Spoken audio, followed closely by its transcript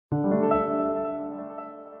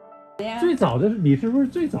最早的你是不是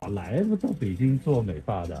最早来到北京做美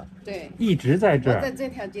发的？对，一直在这儿。我在这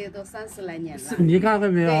条街都30来年了。你看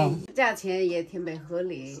看没有？对，价钱也挺合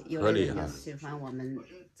理，有的人就喜欢我们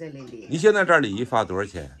这里理。你现在这儿理一发多少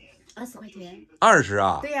钱？20块钱。20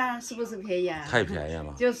啊？对呀，是不是便宜啊？太便宜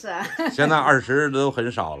了。就是啊。现在20都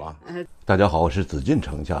很少了。大家好，我是紫禁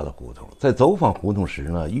城下的胡同。在走访胡同时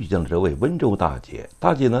呢，遇见了这位温州大姐。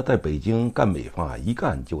大姐呢，在北京干美发，一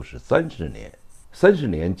干就是30年。30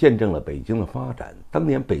年见证了北京的发展。当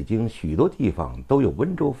年北京许多地方都有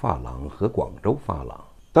温州发廊和广州发廊。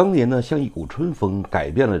当年呢，像一股春风，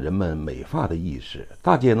改变了人们美发的意识。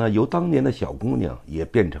大姐呢，由当年的小姑娘，也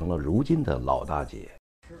变成了如今的老大姐。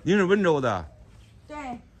您是温州的？对。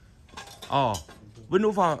哦，温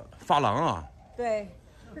州发廊啊？对。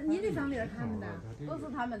您这房里是他们的？都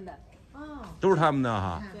是他们的。哦。都是他们的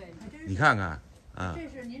哈。对。你看看，啊。这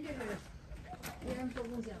是您这是为人做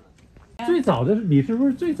贡献了。最早的你是不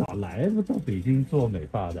是最早来到北京做美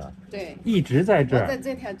发的？对，一直在这儿。我在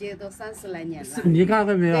这条街都30来年了。你看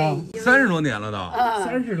看没有？30多年了都。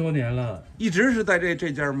30多年了，一直是在这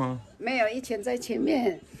家吗？没有，以前在前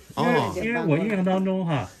面。哦，因为我印象当中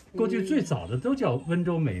哈，过去最早的都叫温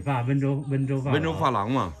州美发、温州发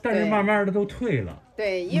廊嘛。但是慢慢的都退了。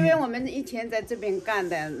对，因为我们以前在这边干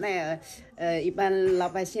的一般老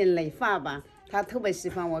百姓理发吧。他特别喜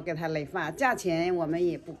欢我给他理发，价钱我们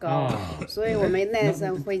也不高，所以我们那时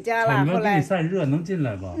候回家了。后来散热能进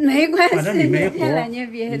来吗？没关系，反正你没活，你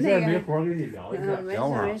别那个。没活跟你聊一下，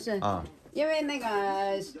没事啊。因为那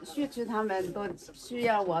个旭区他们都需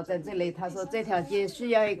要我在这里，他说这条街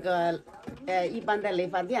需要一个一般的理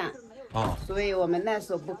发店。哦，所以我们那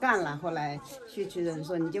时候不干了，后来旭区人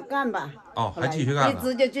说你就干吧。哦，还继续干，一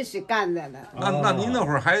直就继续干着的。那您那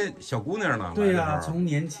会儿还小姑娘呢？对呀，从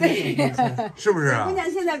年轻是不是啊？小姑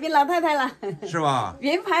娘现在变老太太了，是吧？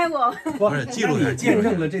别拍我。不是记录下，见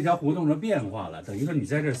证了这条胡同的变化了，等于说你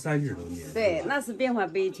在这30多年。对，那是变化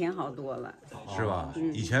比以前好多了，是吧？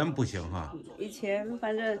以前不行哈。以前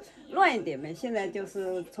反正乱一点呗，现在就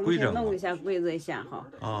是重新弄一下，规则一下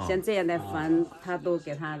哈。像这样的房，他都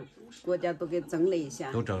给他。国家都给整理一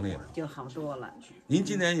下，都整理了，就好多了。您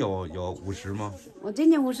今年有50吗？我今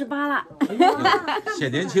年58了，显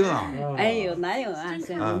年轻啊！哎呦，哪有啊，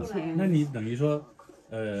显年轻。那你等于说，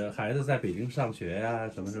孩子在北京上学呀，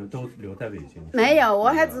什么都留在北京？没有，我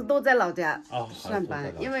孩子都在老家上班，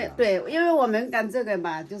因为我们干这个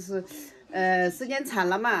吧，就是，时间长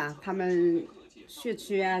了嘛，他们。学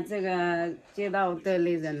区啊，这个街道的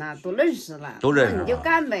人啊，都认识了，都认识了，你就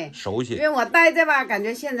干呗，熟悉。因为我待着吧，感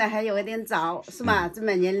觉现在还有一点早，是吧？这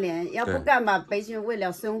么年龄，要不干吧，必须为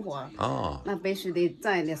了生活，那必须得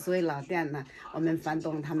占一点。所以老店呢，我们房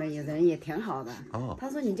东他们人也挺好的，他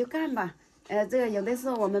说你就干吧，这个有的时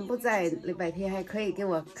候我们不在，礼拜天还可以给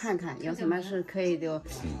我看看，有什么事可以就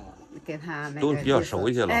给他那个。都比较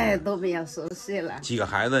熟悉了，哎，都比较熟悉了。几个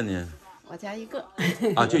孩子呢？我家一个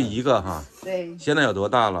啊，就一个哈。对。现在有多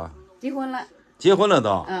大了？结婚了。结婚了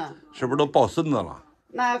都。是不是都抱孙子了？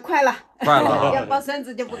那快了。快了。要抱孙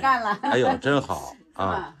子就不干了。哎呦，真好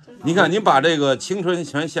啊！你看，您把这个青春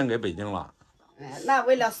全献给北京了。那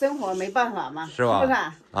为了生活没办法嘛，是吧？是不是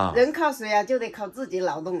啊？人靠谁啊？就得靠自己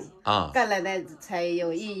劳动啊，干来的才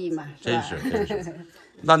有意义嘛。真是。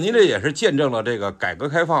那您这也是见证了这个改革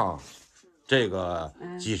开放这个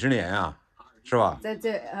几十年啊。是吧？在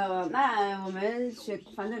这那我们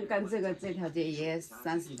反正干这条街也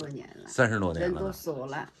30多年了，30多年了，人都熟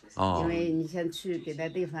了。因为你先去别的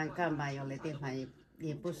地方干吧，有的地方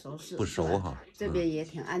也不熟悉，不熟哈。这边也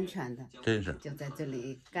挺安全的，真是。就在这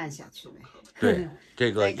里干下去呗。对，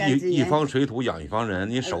这个一方水土养一方人，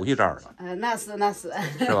你熟悉这儿了。那是。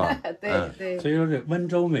是吧？对。所以说这温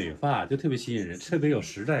州美发就特别吸引人，特别有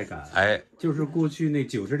时代感。哎，就是过去那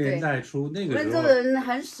90年代初那个时候，温州人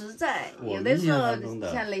很实在，有的时候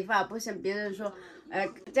像理发，不像别人说，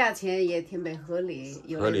价钱也挺合理，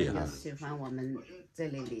有的人就喜欢我们这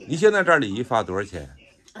里理。你现在这儿理一发多少钱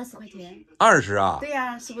？20块钱。20啊？对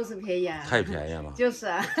呀，是不是便宜啊？太便宜了。就是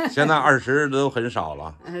啊。现在20都很少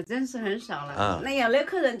了。真是很少了。那有的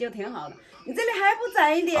客人就挺好的，你这里还不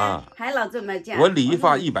攒一点，还老这么价。我理一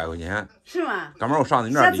发100块钱。是吗？赶明儿我上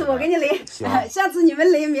您这儿理。下次我给你理。下次你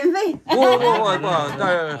们理免费。不，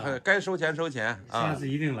该收钱收钱啊。下次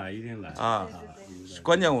一定来啊。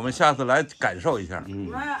关键我们下次来感受一下。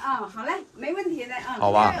好嘞，没问题的啊。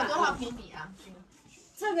好吧。有多少平米啊？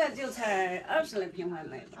这个就才20来平方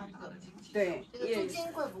米。对。租金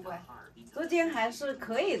贵不贵？租金还是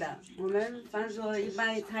可以的。我们反正说一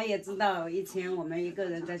般，他也知道以前我们一个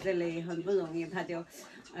人在这里很不容易，他就，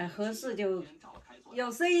合适就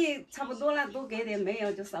有生意差不多了，多给点；没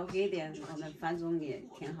有就少给点。我们繁荣也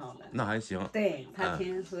挺好的。那还行。对，他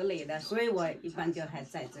挺合理的，所以我一般就还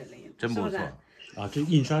在这里。真不错。啊，这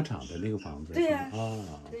印刷厂的那个房子。对呀。啊。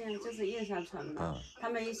对呀，就是印刷厂嘛。他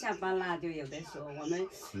们一下班了，就有的时候我们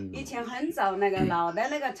以前很早那个老的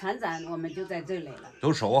那个厂长，我们就在这里了。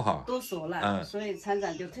都熟哈。都熟了。所以厂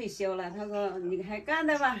长就退休了，他说你还干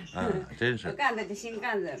的吧？真是。干的就先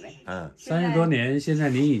干着呗。30多年，现在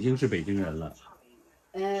您已经是北京人了。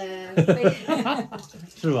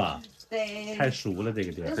是吧？对，太熟了这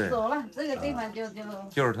个地儿。熟了，这个地方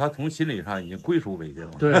就是他从心理上已经归属北京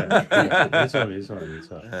了。对，没错没错没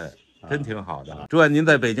错。真挺好的。祝愿您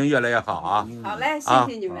在北京越来越好啊！好嘞，谢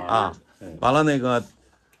谢你们啊！完了那个，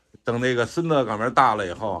等那个孙子赶明大了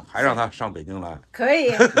以后，还让他上北京来。可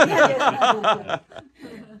以。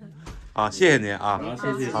好，谢谢您啊！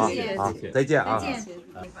谢谢，好，再见啊！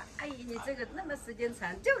阿姨，你这个那么时间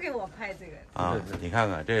长，就给我拍这个啊！你看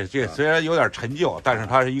看这虽然有点陈旧，但是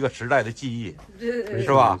它是一个时代的记忆，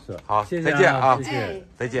是吧？好，再见啊！谢谢，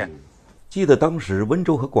再见。记得当时温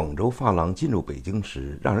州和广州发廊进入北京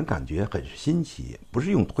时，让人感觉很是新奇，不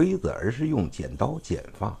是用推子，而是用剪刀剪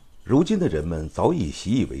发。如今的人们早已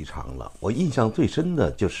习以为常了。我印象最深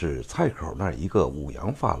的就是菜口那一个五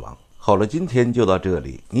羊发廊。好了，今天就到这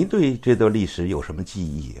里。您对这段历史有什么记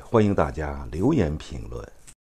忆？欢迎大家留言评论。